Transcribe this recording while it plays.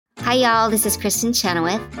Hi, y'all. This is Kristen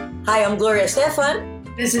Chenoweth. Hi, I'm Gloria Stefan.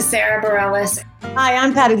 This is Sarah Bareilles. Hi,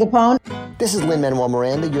 I'm Patti LuPone. This is Lin-Manuel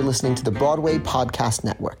Miranda. You're listening to the Broadway Podcast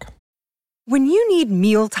Network. When you need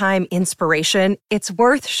mealtime inspiration, it's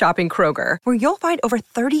worth shopping Kroger, where you'll find over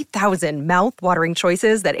 30,000 mouth-watering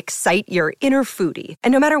choices that excite your inner foodie.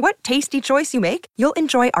 And no matter what tasty choice you make, you'll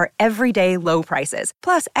enjoy our everyday low prices,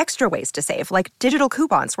 plus extra ways to save, like digital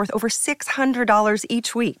coupons worth over $600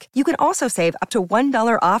 each week. You can also save up to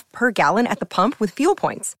 $1 off per gallon at the pump with fuel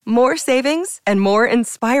points. More savings and more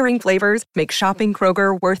inspiring flavors make shopping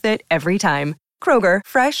Kroger worth it every time. Kroger,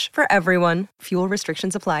 fresh for everyone. Fuel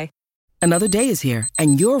restrictions apply. Another day is here,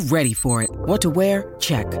 and you're ready for it. What to wear?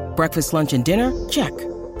 Check. Breakfast, lunch, and dinner? Check.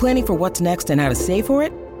 Planning for what's next and how to save for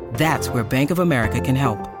it? That's where Bank of America can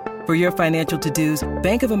help. For your financial to-dos,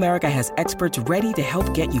 Bank of America has experts ready to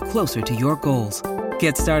help get you closer to your goals.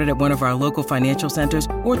 Get started at one of our local financial centers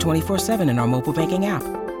or 24/7 in our mobile banking app.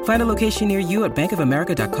 Find a location near you at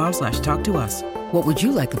bankofamerica.com/talktous. What would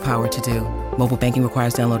you like the power to do? Mobile banking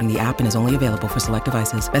requires downloading the app and is only available for select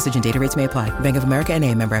devices. Message and data rates may apply. Bank of America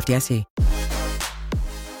N.A., member FDIC.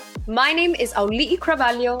 My name is Auliʻi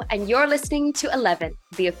Cravalho, and you're listening to 11,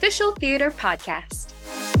 the official theater podcast.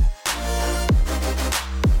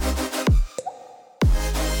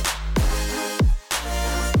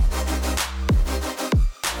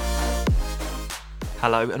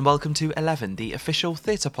 Hello and welcome to 11, the official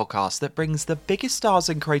theatre podcast that brings the biggest stars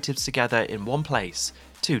and creatives together in one place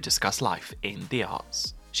to discuss life in the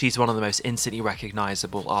arts. She's one of the most instantly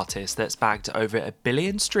recognisable artists that's bagged over 1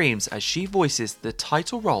 billion streams as she voices the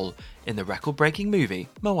title role in the record-breaking movie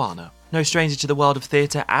Moana. No stranger to the world of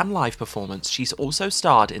theatre and live performance, she's also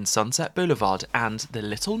starred in Sunset Boulevard and The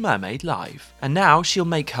Little Mermaid Live. And now she'll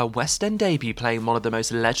make her West End debut playing one of the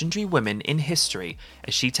most legendary women in history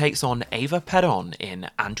as she takes on Eva Peron in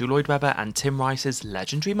Andrew Lloyd Webber and Tim Rice's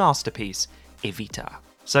legendary masterpiece, Evita.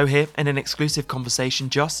 So here, in an exclusive conversation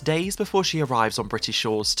just days before she arrives on British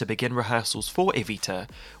shores to begin rehearsals for Evita,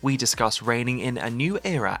 we discuss reigning in a new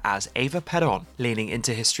era as Eva Peron, leaning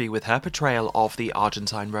into history with her portrayal of the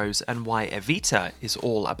Argentine Rose and why Evita is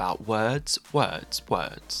all about words, words,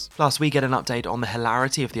 words. Plus, we get an update on the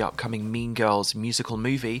hilarity of the upcoming Mean Girls musical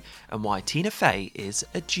movie and why Tina Fey is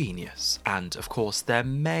a genius. And of course, there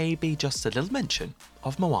may be just a little mention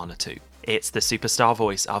of Moana 2. It's the superstar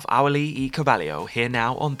voice of Auliʻi Cravalho here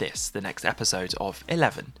now on this, the next episode of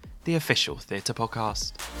 11, the official theatre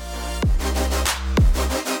podcast.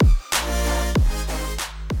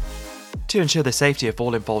 To ensure the safety of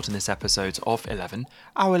all involved in this episode of 11,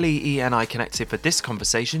 Auliʻi and I connected for this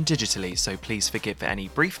conversation digitally, so please forgive any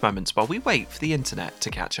brief moments while we wait for the internet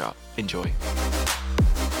to catch up. Enjoy.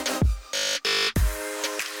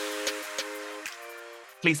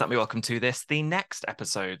 Please let me welcome to this, the next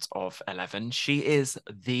episode of 11. She is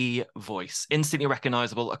the voice, instantly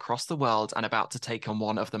recognisable across the world and about to take on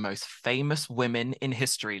one of the most famous women in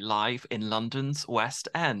history live in London's West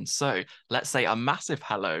End. So let's say a massive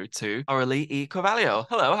hello to Auliʻi Cravalho.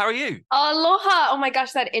 Hello, how are you? Aloha! Oh my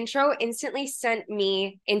gosh, that intro instantly sent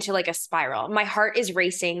me into like a spiral. My heart is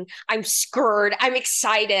racing. I'm scared. I'm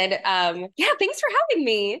excited. Thanks for having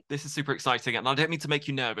me. This is super exciting, and I don't mean to make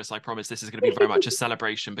you nervous. I promise this is going to be very much a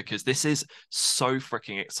celebration. Because this is so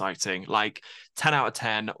freaking exciting. Like 10 out of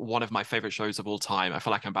 10, one of my favorite shows of all time. I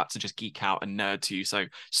feel like I'm about to just geek out and nerd to you. So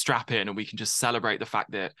strap in and we can just celebrate the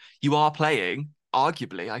fact that you are playing,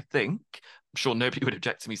 arguably, I think, I'm sure nobody would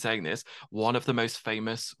object to me saying this, one of the most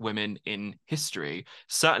famous women in history,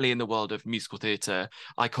 certainly in the world of musical theatre,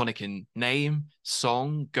 iconic in name,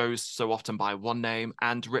 song, goes so often by one name,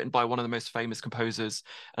 and written by one of the most famous composers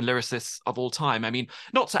and lyricists of all time. I mean,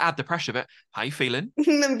 not to add the pressure, but how you feeling?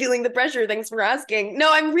 I'm feeling the pressure. Thanks for asking.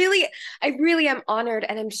 No, I really am honored,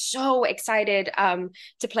 and I'm so excited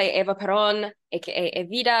to play Eva Peron, aka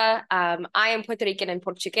Evita. I am Puerto Rican and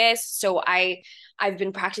Portuguese, so I've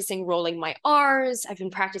been practicing rolling my R's. I've been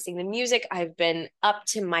practicing the music. I've been up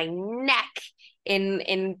to my neck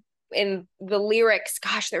in the lyrics.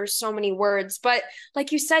 Gosh, there are so many words. But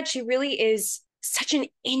like you said, she really is such an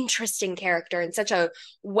interesting character and such a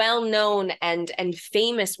well-known and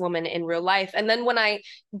famous woman in real life. And then when I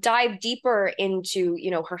dive deeper into,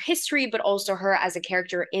 her history, but also her as a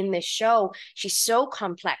character in this show, she's so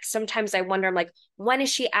complex. Sometimes I wonder, I'm like, when is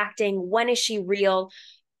she acting? When is she real?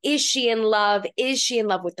 Is she in love? Is she in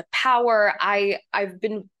love with the power? I've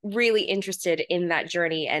been really interested in that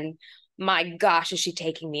journey, and my gosh, is she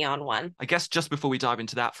taking me on one. I guess just before we dive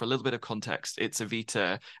into that, for a little bit of context, it's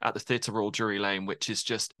Evita at the Theatre Royal Drury Lane, which is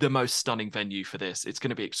just the most stunning venue for this. It's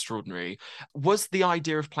going to be extraordinary. Was the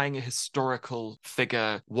idea of playing a historical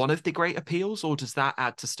figure one of the great appeals, or does that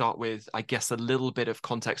add, to start with, I guess, a little bit of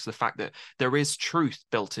context to the fact that there is truth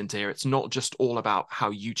built into here? It's not just all about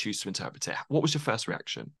how you choose to interpret it. What was your first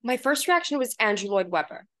reaction? My first reaction was Andrew Lloyd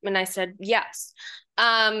Webber, and I said yes.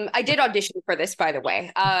 I did audition for this, by the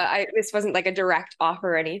way. This wasn't like a direct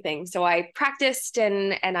offer or anything. So I practiced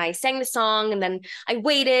and I sang the song, and then I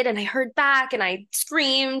waited and I heard back and I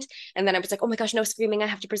screamed. And then I was like, oh my gosh, no screaming. I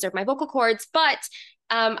have to preserve my vocal cords. But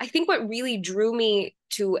I think what really drew me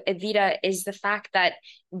to Evita is the fact that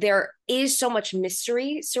there is so much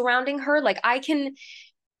mystery surrounding her. Like, I can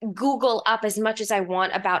Google up as much as I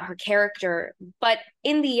want about her character, but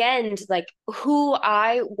in the end, like, who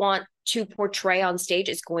I want to portray on stage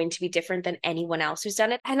is going to be different than anyone else who's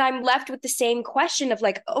done it. And I'm left with the same question of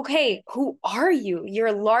like, okay, who are you?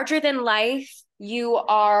 You're larger than life. You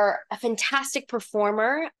are a fantastic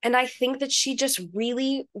performer. And I think that she just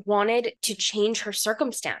really wanted to change her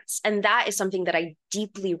circumstance. And that is something that I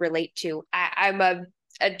deeply relate to. I'm a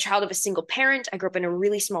child of a single parent. I grew up in a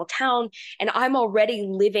really small town, and I'm already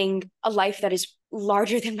living a life that is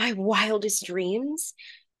larger than my wildest dreams.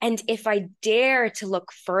 And if I dare to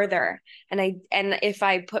look further, and if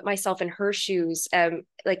I put myself in her shoes,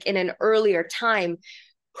 like in an earlier time,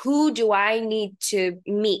 who do I need to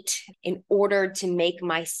meet in order to make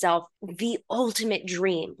myself the ultimate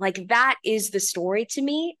dream? Like, that is the story to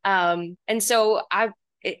me. And so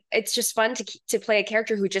it's just fun to play a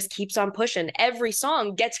character who just keeps on pushing. Every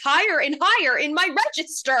song gets higher and higher in my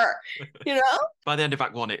register, you know? By the end of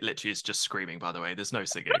Act 1, it literally is just screaming, by the way. There's no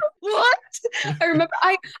singing. What? I remember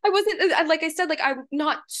I wasn't, like I said, like, I'm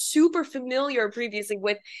not super familiar previously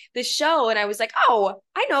with the show. And I was like, oh,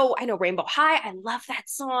 I know Rainbow High. I love that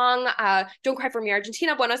song. Don't Cry for Me,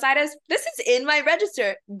 Argentina, Buenos Aires. This is in my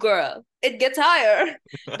register. Girl, it gets higher.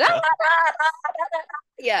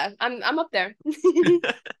 Yeah, I'm up there.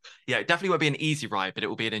 Yeah, it definitely won't be an easy ride, but it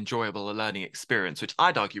will be an enjoyable learning experience, which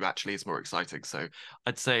I'd argue actually is more exciting. So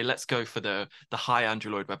I'd say let's go for the high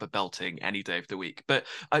Andrew Lloyd Webber belting any day of the week. But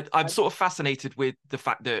I'm sort of fascinated with the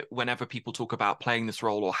fact that whenever people talk about playing this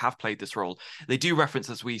role or have played this role, they do reference,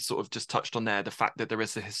 as we sort of just touched on there, the fact that there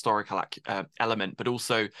is a historical element, but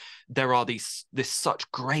also there are this such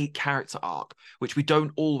great character arc, which we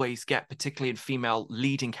don't always get, particularly in female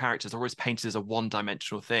leading characters, are always painted as a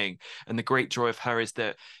one-dimensional thing. And the great joy of her is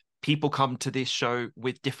that people come to this show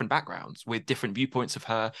with different backgrounds, with different viewpoints of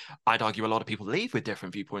her. I'd argue a lot of people leave with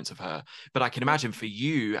different viewpoints of her. But I can imagine for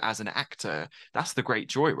you as an actor, that's the great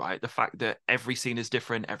joy, right? The fact that every scene is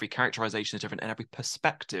different, every characterization is different, and every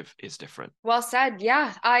perspective is different. Well said.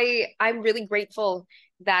 Yeah, I'm really grateful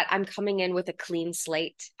that I'm coming in with a clean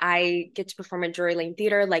slate. I get to perform at Drury Lane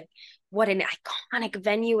Theatre, like, what an iconic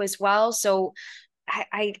venue as well. So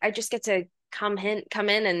I just get to come in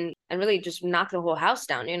and really just knock the whole house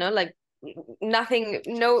down, you know, like nothing,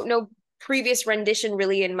 no previous rendition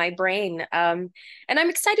really in my brain. And I'm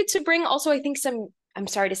excited to bring also, I think, some, I'm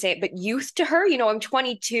sorry to say it, but youth to her. You know, I'm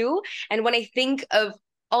 22. And when I think of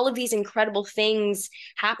all of these incredible things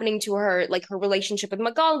happening to her, like her relationship with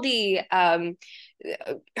Magaldi,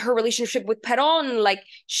 her relationship with Perón, like,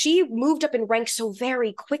 she moved up in rank so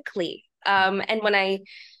very quickly. And when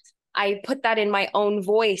I put that in my own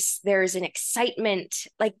voice, there's an excitement,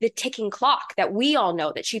 like the ticking clock that we all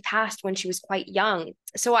know that she passed when she was quite young.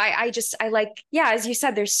 So I like, yeah, as you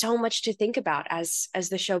said, there's so much to think about as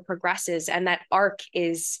the show progresses. And that arc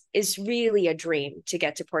is really a dream to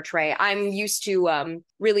get to portray. I'm used to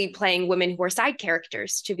really playing women who are side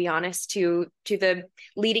characters, to be honest, to the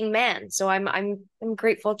leading man. So I'm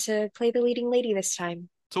grateful to play the leading lady this time.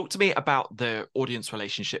 Talk to me about the audience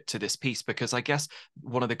relationship to this piece, because I guess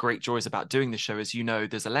one of the great joys about doing the show is, you know,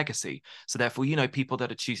 there's a legacy. So therefore, you know, people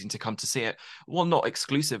that are choosing to come to see it, well, not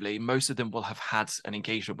exclusively, most of them will have had an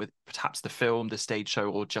engagement with perhaps the film, the stage show,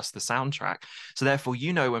 or just the soundtrack. So therefore,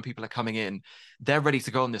 you know, when people are coming in, they're ready to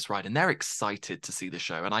go on this ride and they're excited to see the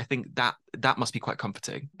show. And I think that must be quite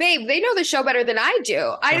comforting. Babe, they know the show better than I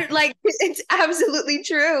do. I like, it's absolutely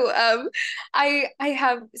true. I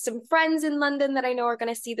have some friends in London that I know are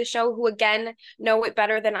going to see the show who, again, know it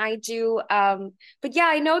better than I do. But yeah,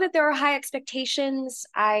 I know that there are high expectations.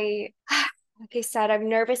 Like I said, I'm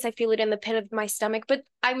nervous. I feel it in the pit of my stomach, but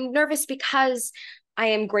I'm nervous because I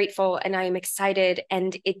am grateful and I am excited,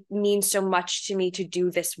 and it means so much to me to do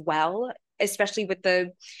this well, especially with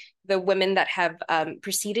the women that have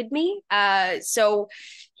preceded me. So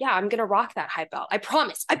yeah, I'm gonna rock that high belt. I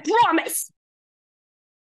promise.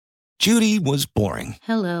 Judy was boring.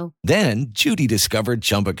 Hello. Then Judy discovered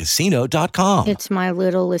ChumbaCasino.com. It's my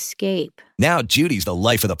little escape. Now Judy's the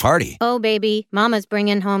life of the party. Oh, baby, mama's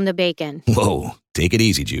bringing home the bacon. Whoa, take it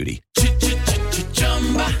easy, Judy.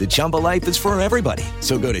 The Chumba life is for everybody.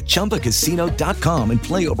 So go to ChumbaCasino.com and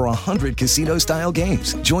play over 100 casino-style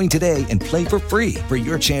games. Join today and play for free for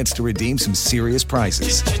your chance to redeem some serious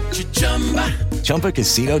prizes.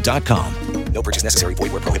 ChumbaCasino.com. No purchase necessary.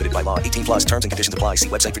 Void where prohibited by law. 18 plus terms and conditions apply. See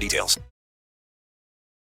website for details.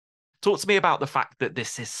 Talk to me about the fact that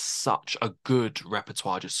this is such a good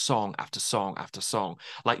repertoire, just song after song after song.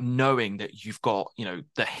 Like knowing that you've got,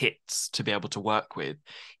 the hits to be able to work with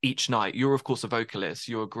each night. You're, of course, a vocalist.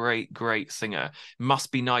 You're a great, great singer.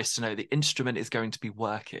 Must be nice to know the instrument is going to be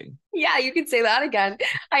working. Yeah, you can say that again.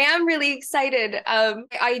 I am really excited.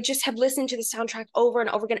 I just have listened to the soundtrack over and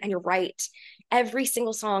over again, and you're right. Every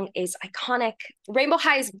single song is iconic. Rainbow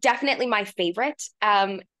High is definitely my favorite.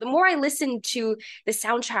 The more I listen to the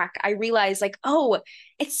soundtrack, I realize oh,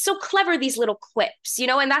 it's so clever, these little quips,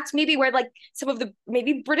 and that's maybe where some of the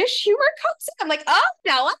maybe British humor comes in. I'm like, oh,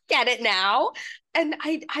 now I get it now. And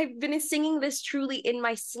I've been singing this truly in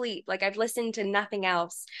my sleep. I've listened to nothing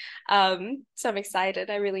else. So I'm excited.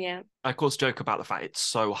 I really am. I, of course, joke about the fact it's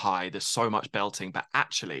so high. There's so much belting, but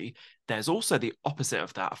actually there's also the opposite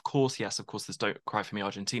of that. Of course, yes, of course, there's Don't Cry For Me,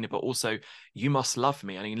 Argentina, but also You Must Love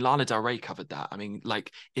Me. I mean, Lana Del Rey covered that. I mean,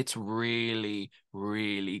 it's really,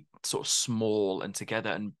 really sort of small and together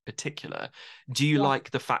and particular. Do you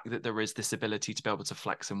like the fact that there is this ability to be able to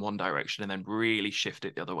flex in one direction and then really shift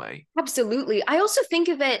it the other way? Absolutely. I also think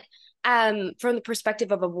of it from the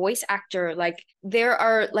perspective of a voice actor. There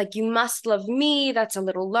are You Must Love Me, that's a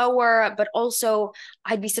little lower, but also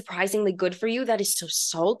I'd Be Surprisingly Good For You, that is so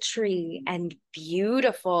sultry and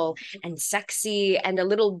beautiful and sexy and a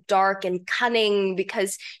little dark and cunning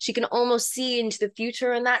because she can almost see into the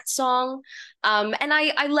future in that song. And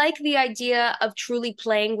I like the idea of truly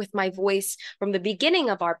playing with my voice from the beginning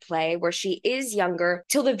of our play, where she is younger,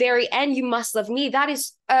 till the very end. You Must Love Me, that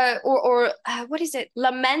is what is it,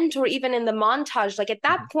 lament, or even in the montage, at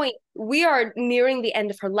that point we are nearing the end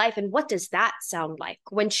of her life. And what does that sound like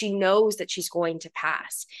when she knows that she's going to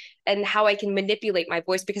pass? And how I can manipulate my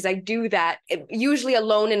voice, because I do that usually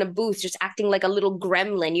alone in a booth, just acting like a little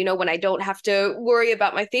gremlin, when I don't have to worry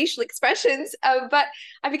about my facial expressions. But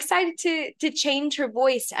I'm excited to change her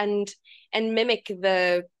voice and mimic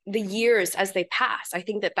the years as they pass. I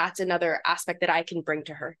think that that's another aspect that I can bring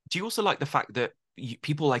to her. Do you also like the fact that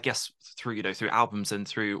people, I guess, through albums and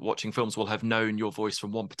through watching films, will have known your voice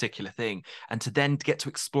from one particular thing, and to then get to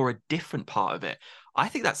explore a different part of it? I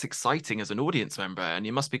think that's exciting as an audience member, and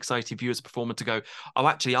it must be exciting for you as a performer to go, oh,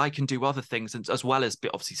 actually, I can do other things, and as well as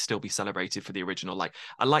obviously still be celebrated for the original.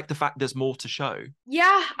 I like the fact there's more to show.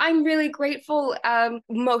 Yeah, I'm really grateful.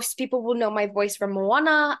 Most people will know my voice from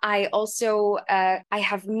Moana. I also, I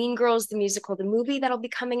have Mean Girls, the musical, the movie, that'll be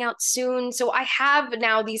coming out soon. So I have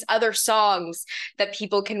now these other songs that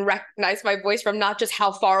people can recognize my voice from, not just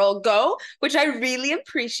How Far I'll Go, which I really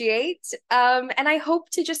appreciate. And I hope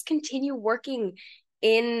to just continue working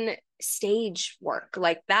in stage work.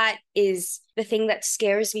 That is the thing that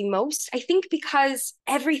scares me most, I think, because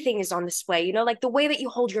everything is on display, the way that you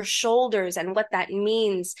hold your shoulders and what that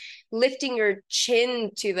means, lifting your chin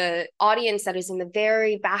to the audience that is in the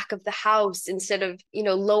very back of the house instead of,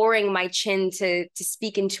 lowering my chin to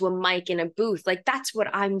speak into a mic in a booth. That's what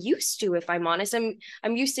I'm used to, if I'm honest.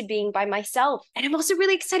 I'm used to being by myself. And I'm also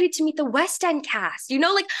really excited to meet the West End cast.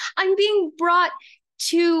 I'm being brought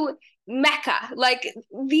to Mecca.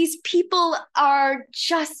 These people are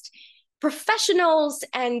just professionals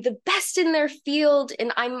and the best in their field,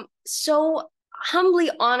 and I'm so humbly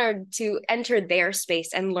honored to enter their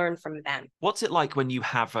space and learn from them. What's it like when you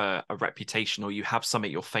have a reputation, or you have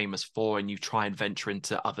something you're famous for, and you try and venture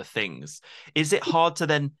into other things? Is it hard to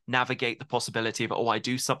then navigate the possibility of, I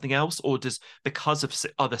do something else? Or because of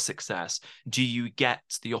other success, do you get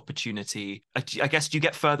the opportunity? I guess, do you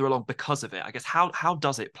get further along because of it? I guess, how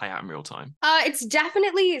does it play out in real time? It's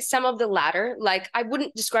definitely some of the latter. I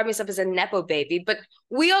wouldn't describe myself as a Nepo baby, but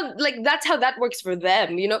we all, that's how that works for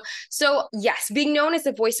them, So yes, being known as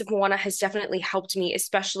the voice of Moana has definitely helped me,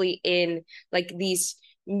 especially in these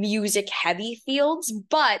music heavy fields.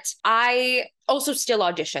 But I also still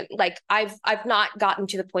audition. I've not gotten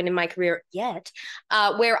to the point in my career yet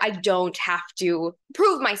where I don't have to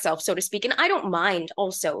prove myself, so to speak. And I don't mind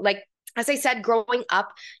also. As I said, growing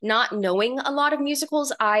up, not knowing a lot of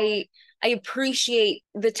musicals, I appreciate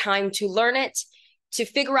the time to learn it, to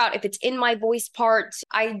figure out if it's in my voice part.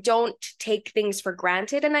 I don't take things for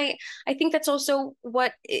granted. And I think that's also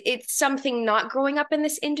it's something not growing up in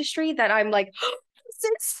this industry that I'm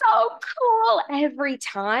It's so cool every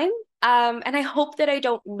time. And I hope that I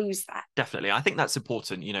don't lose that. Definitely. I think that's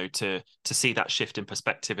important, to see that shift in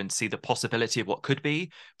perspective and see the possibility of what could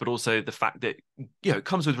be, but also the fact that, it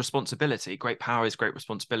comes with responsibility. Great power is great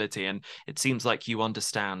responsibility. And it seems like you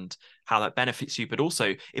understand how that benefits you, but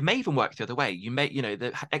also it may even work the other way. You may,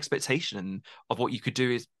 the expectation of what you could do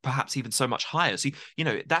is perhaps even so much higher. So,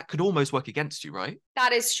 that could almost work against you, right?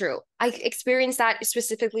 That is true. I experienced that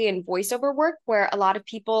specifically in voiceover work, where a lot of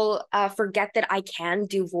people forget that I can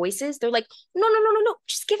do voices. They're like, no,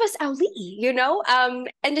 just give us Auliʻi,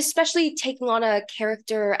 and especially taking on a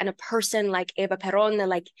character and a person like Eva Peron,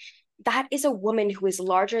 like that is a woman who is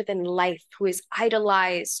larger than life, who is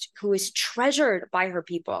idolized, who is treasured by her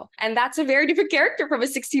people. And that's a very different character from a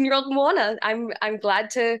 16-year-old Moana. I'm glad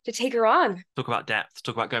to take her on. Talk about depth,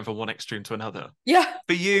 talk about going from one extreme to another. Yeah.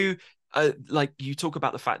 For you, you talk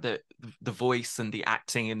about the fact that the voice and the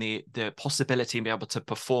acting and the possibility of being able to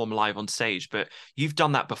perform live on stage, but you've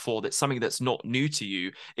done that before. That's something that's not new to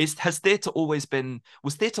you. Was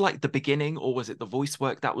theatre like the beginning, or was it the voice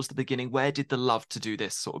work that was the beginning? Where did the love to do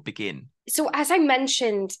this sort of begin? So as I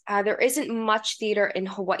mentioned, there isn't much theater in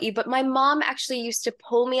Hawaii, but my mom actually used to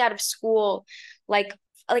pull me out of school like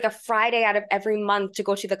a Friday out of every month to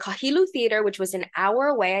go to the Kahilu Theater, which was an hour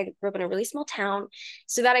away. I grew up in a really small town,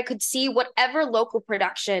 so that I could see whatever local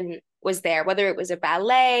production was there, whether it was a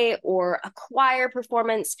ballet or a choir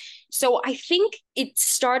performance. So I think it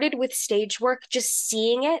started with stage work, just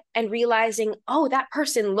seeing it and realizing, oh, that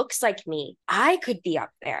person looks like me. I could be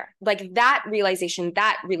up there. Like that realization,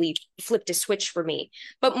 that really flipped a switch for me.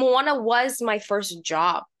 But Moana was my first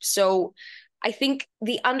job. So I think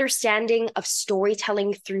the understanding of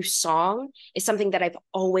storytelling through song is something that I've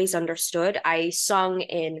always understood. I sung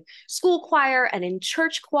in school choir and in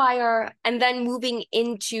church choir, and then moving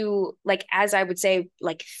into, like, as I would say,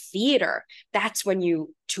 like theater, that's when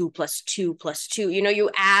you 2 + 2 + 2, you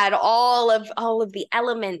add all of the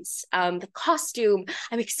elements, the costume.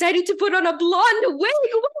 I'm excited to put on a blonde wig.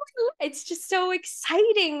 It's just so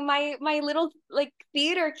exciting. My little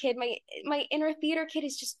theater kid, my inner theater kid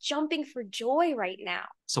is just jumping for joy right now.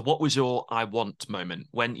 So what was your I want moment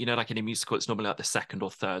when, like in a musical, it's normally like the second or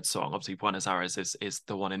third song. Obviously Buenos Aires is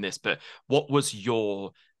the one in this, but what was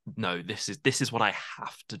your, no, this is what I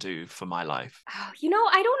have to do for my life? Oh, I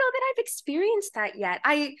don't know that I've experienced that yet.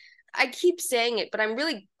 I keep saying it, but I'm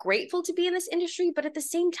really grateful to be in this industry. But at the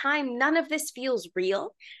same time, none of this feels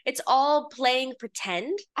real. It's all playing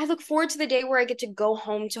pretend. I look forward to the day where I get to go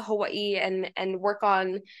home to Hawaii and work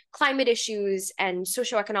on climate issues and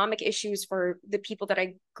socioeconomic issues for the people that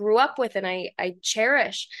I grew up with and I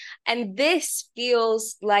cherish. And this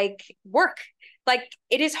feels like work. Like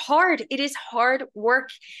it is hard work.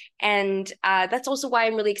 And that's also why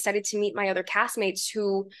I'm really excited to meet my other castmates,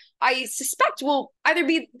 who I suspect will either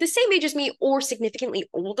be the same age as me or significantly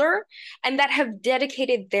older, and that have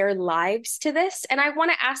dedicated their lives to this. And I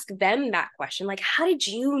want to ask them that question, like, how did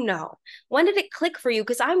you know? When did it click for you?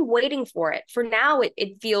 Because I'm waiting for it. For now,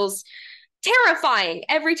 it feels terrifying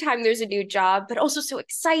every time there's a new job, but also so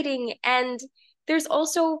exciting. And there's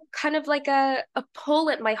also kind of like a pull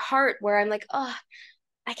at my heart where I'm like, oh,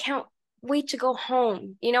 I can't wait to go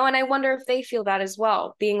home, and I wonder if they feel that as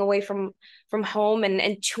well, being away from home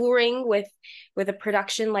and touring with a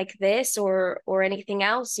production like this or anything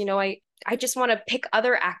else. I just want to pick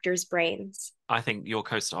other actors' brains. I think your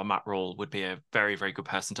co-star Matt Rawle would be a very, very good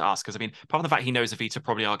person to ask, because apart from the fact he knows Evita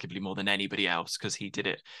probably arguably more than anybody else, because he did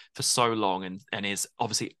it for so long and is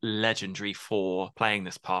obviously legendary for playing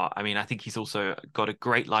this part. I think he's also got a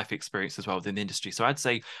great life experience as well within the industry. So I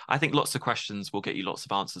think lots of questions will get you lots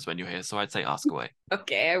of answers when you're here. So I'd say ask away.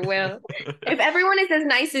 Okay, I will. If everyone is as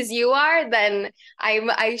nice as you are, then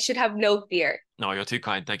I should have no fear. No, you're too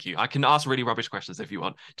kind. Thank you. I can ask really rubbish questions if you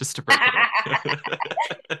want, just to break it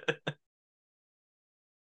up.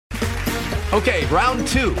 Okay, round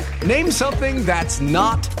 2. Name something that's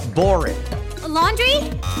not boring. A laundry?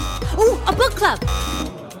 Ooh, a book club.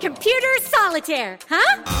 Computer solitaire,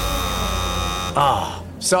 huh? Ah,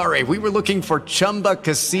 sorry, we were looking for Chumba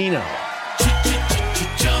Casino.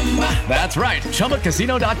 That's right,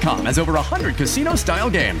 ChumbaCasino.com has over 100 casino-style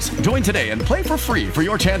games. Join today and play for free for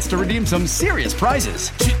your chance to redeem some serious prizes.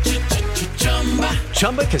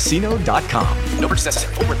 ChumbaCasino.com. No purchase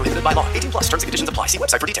necessary. Void where prohibited by law. 18+. Terms and conditions apply. See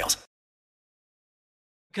website for details.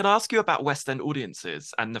 Can I ask you about West End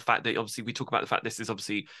audiences and the fact that obviously we talk about the fact this is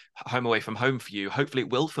obviously home away from home for you. Hopefully it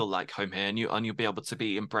will feel like home here, and you'll be able to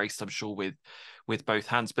be embraced, I'm sure, with with both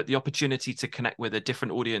hands, but the opportunity to connect with a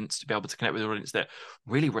different audience, to be able to connect with an audience that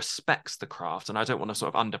really respects the craft. And I don't want to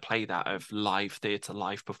sort of underplay that, of live theatre,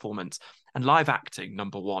 live performance and live acting,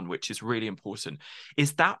 number one, which is really important.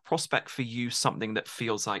 Is that prospect for you something that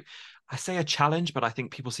feels like, I say a challenge, but I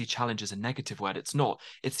think people see challenge as a negative word. It's not.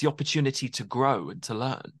 It's the opportunity to grow and to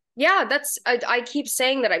learn. Yeah, I keep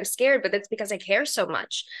saying that I'm scared, but that's because I care so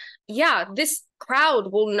much. Yeah, this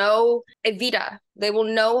crowd will know Evita. They will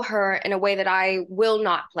know her in a way that I will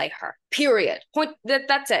not play her. Period.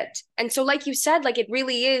 That's it. And so, like you said, like, it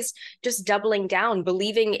really is just doubling down,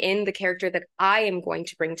 believing in the character that I am going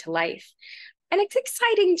to bring to life. And it's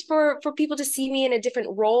exciting for people to see me in a different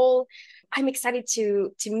role. I'm excited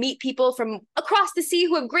to meet people from across the sea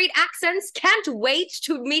who have great accents. Can't wait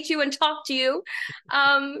to meet you and talk to you.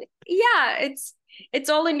 Yeah, it's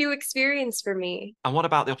all a new experience for me. And what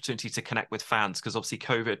about the opportunity to connect with fans? Because obviously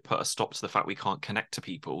COVID put a stop to the fact we can't connect to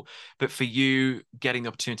people. But for you, getting the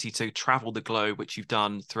opportunity to travel the globe, which you've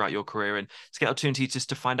done throughout your career, and to get the opportunity just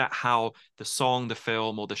to find out how the song, the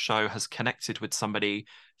film, or the show has connected with somebody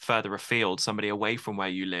further afield, somebody away from where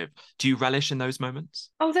you live. Do you relish in those moments?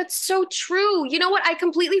 Oh, that's so true. You know what? I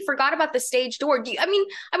completely forgot about the stage door. I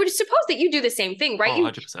would suppose that you do the same thing, right? Oh,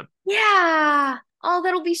 100%. Yeah. Oh,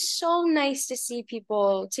 that'll be so nice to see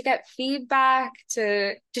people, to get feedback,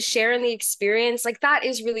 to share in the experience. Like, that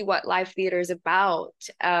is really what live theater is about.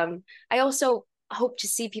 I also hope to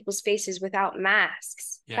see people's faces without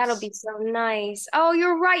masks. Yes. That'll be so nice. Oh,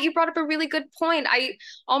 you're right. You brought up a really good point. I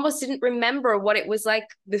almost didn't remember what it was like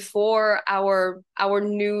before our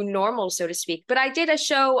new normal, so to speak. But I did a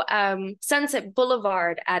show, Sunset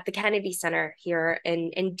Boulevard, at the Kennedy Center here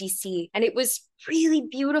in DC. And it was really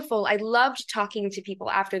beautiful. I loved talking to people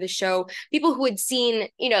after the show, people who had seen,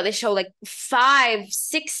 the show like 5-6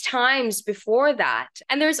 times before that.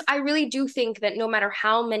 And I really do think that no matter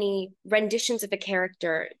how many renditions of a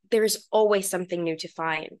character, there's always something new to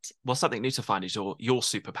find. Well, something new to find is your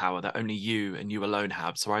superpower that only you and you alone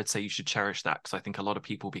have. So I'd say you should cherish that, because I think a lot of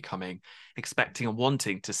people will be coming expecting and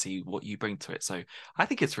wanting to see what you bring to it. So I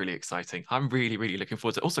think it's really exciting. I'm really, really looking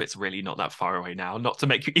forward to it. Also, it's really not that far away now. Not to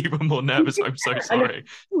make you even more nervous. I'm so sorry.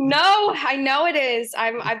 No, I know it is.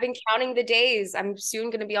 I've been counting the days. I'm soon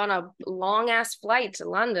going to be on a long ass flight to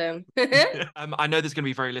London. I know there's going to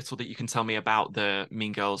be very little that you can tell me about the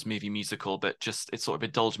Mean Girls movie musical, but just it sort of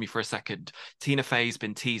indulge me for a second. Tina Fey's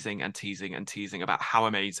been teasing and teasing and teasing about how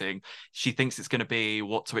amazing she thinks it's going to be,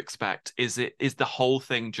 what to expect. Is the whole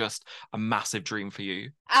thing just a massive dream for you?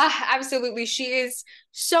 Absolutely. She is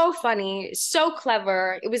so funny, so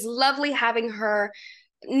clever. It was lovely having her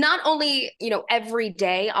not only, every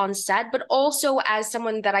day on set, but also as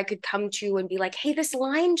someone that I could come to and be like, hey, this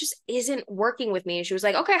line just isn't working with me. And she was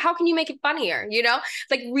like, okay, how can you make it funnier?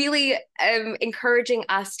 Like really encouraging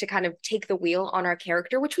us to kind of take the wheel on our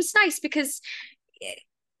character, which was nice because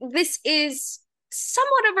this is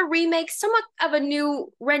somewhat of a remake, somewhat of a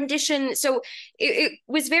new rendition. So it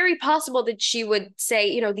was very possible that she would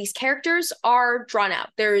say, these characters are drawn out.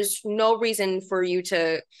 There's no reason for you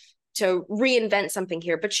to reinvent something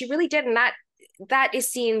here, but she really did. And that is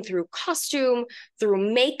seen through costume,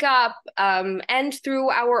 through makeup, and through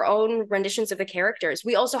our own renditions of the characters.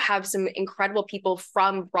 We also have some incredible people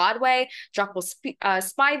from Broadway, Jacques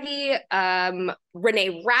Spivey,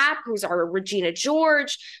 Renee Rapp, who's our Regina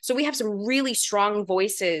George. So we have some really strong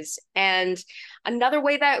voices. And another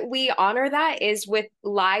way that we honor that is with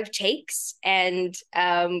live takes and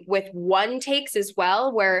with one takes as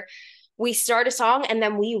well, where we start a song and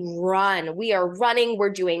then we run. We are running.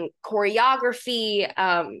 We're doing choreography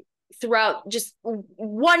throughout just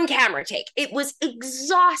one camera take. It was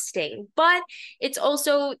exhausting, but it's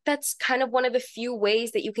also, that's kind of one of the few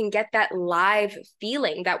ways that you can get that live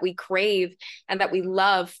feeling that we crave and that we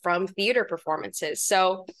love from theater performances.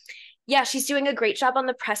 So yeah, she's doing a great job on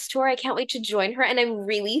the press tour. I can't wait to join her, and I'm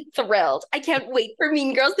really thrilled. I can't wait for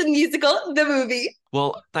Mean Girls, the musical, the movie.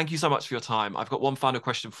 Well, thank you so much for your time. I've got one final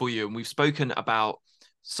question for you, and we've spoken about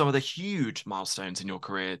some of the huge milestones in your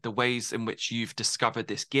career, the ways in which you've discovered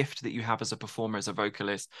this gift that you have as a performer, as a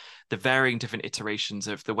vocalist, the varying different iterations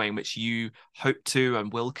of the way in which you hope to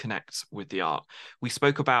and will connect with the art. We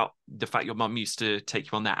spoke about the fact your mum used to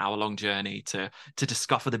take you on that hour-long journey to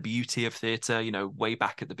discover the beauty of theatre, way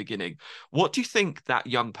back at the beginning. What do you think that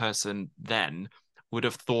young person then would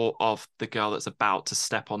have thought of the girl that's about to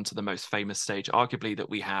step onto the most famous stage, arguably,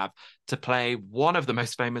 that we have, to play one of the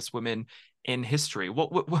most famous women in history?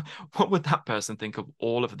 What would that person think of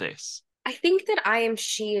all of this? I think that I am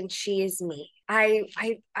she and she is me.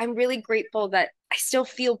 I'm really grateful that I still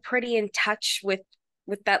feel pretty in touch with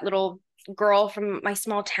that little girl from my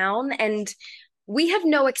small town. And we have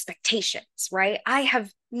no expectations, right? I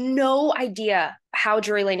have no idea how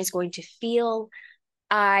Drury Lane is going to feel.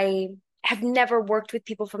 I have never worked with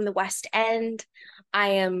people from the West End. I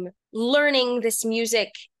am learning this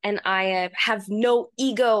music, and I have no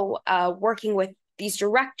ego working with these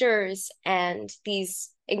directors and these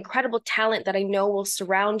incredible talent that I know will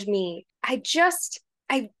surround me.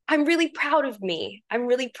 I'm really proud of me. I'm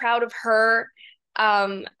really proud of her.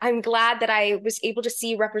 I'm glad that I was able to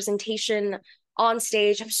see representation on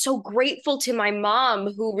stage. I'm so grateful to my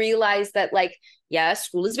mom, who realized that, like, yeah,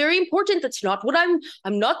 school is very important. That's not what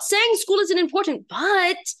I'm not saying school isn't important,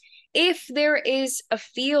 but if there is a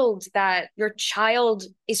field that your child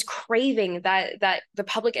is craving, that the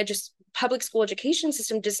public school education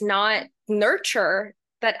system does not nurture,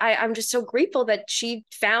 that I'm just so grateful that she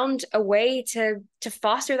found a way to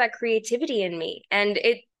foster that creativity in me. And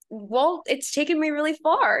it's taken me really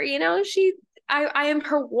far. I am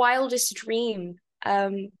her wildest dream.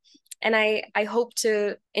 And I hope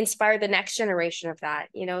to inspire the next generation of that,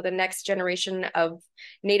 the next generation of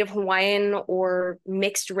Native Hawaiian or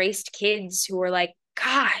mixed race kids who are like,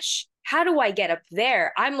 gosh, how do I get up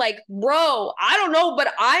there? I'm like, bro, I don't know,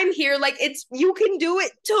 but I'm here. Like, you can do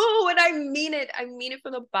it too. And I mean it. I mean it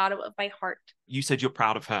from the bottom of my heart. You said you're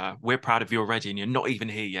proud of her. We're proud of you already, and you're not even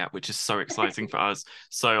here yet, which is so exciting for us.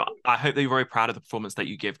 So I hope that you're very proud of the performance that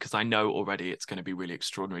you give, because I know already it's going to be really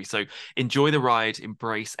extraordinary. So enjoy the ride,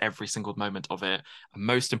 embrace every single moment of it, and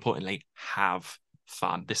most importantly, have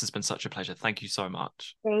fun. This has been such a pleasure. Thank you so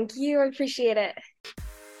much. Thank you. I appreciate it.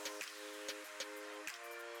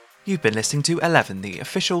 You've been listening to 11, the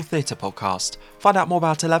official theatre podcast. Find out more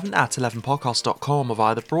about 11 at 11podcast.com or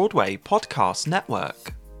via the Broadway Podcast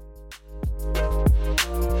Network.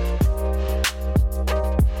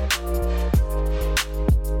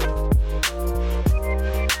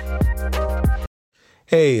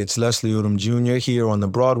 Hey, it's Leslie Odom Jr. here on the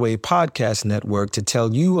Broadway Podcast Network to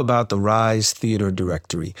tell you about the Rise Theater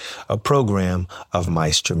Directory, a program of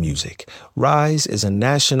Maestra Music. Rise is a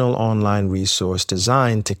national online resource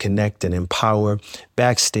designed to connect and empower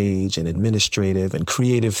backstage and administrative and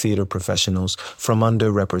creative theater professionals from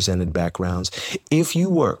underrepresented backgrounds. If you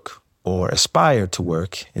work or aspire to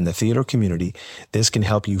work in the theater community, this can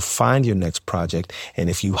help you find your next project. And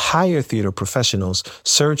if you hire theater professionals,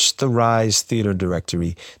 search the Rise Theater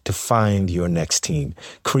Directory to find your next team.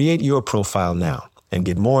 Create your profile now and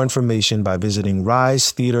get more information by visiting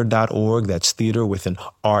risetheater.org. That's theater with an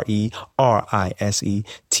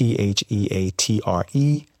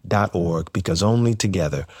risetheatre.org, because only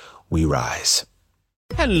together we rise.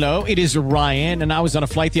 Hello, it is Ryan, and I was on a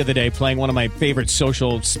flight the other day playing one of my favorite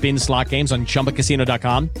social spin slot games on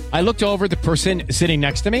ChumbaCasino.com. I looked over at the person sitting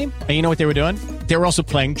next to me, and you know what they were doing? They were also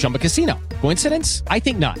playing Chumba Casino. Coincidence? I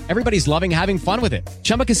think not. Everybody's loving having fun with it.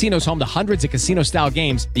 Chumba Casino is home to hundreds of casino-style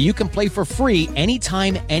games that you can play for free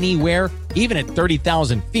anytime, anywhere, even at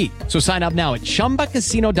 30,000 feet. So sign up now at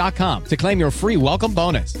ChumbaCasino.com to claim your free welcome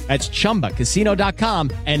bonus. That's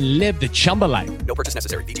ChumbaCasino.com and live the Chumba life. No purchase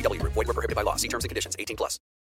necessary. VGW. Void where prohibited by law. See terms and conditions. 18+.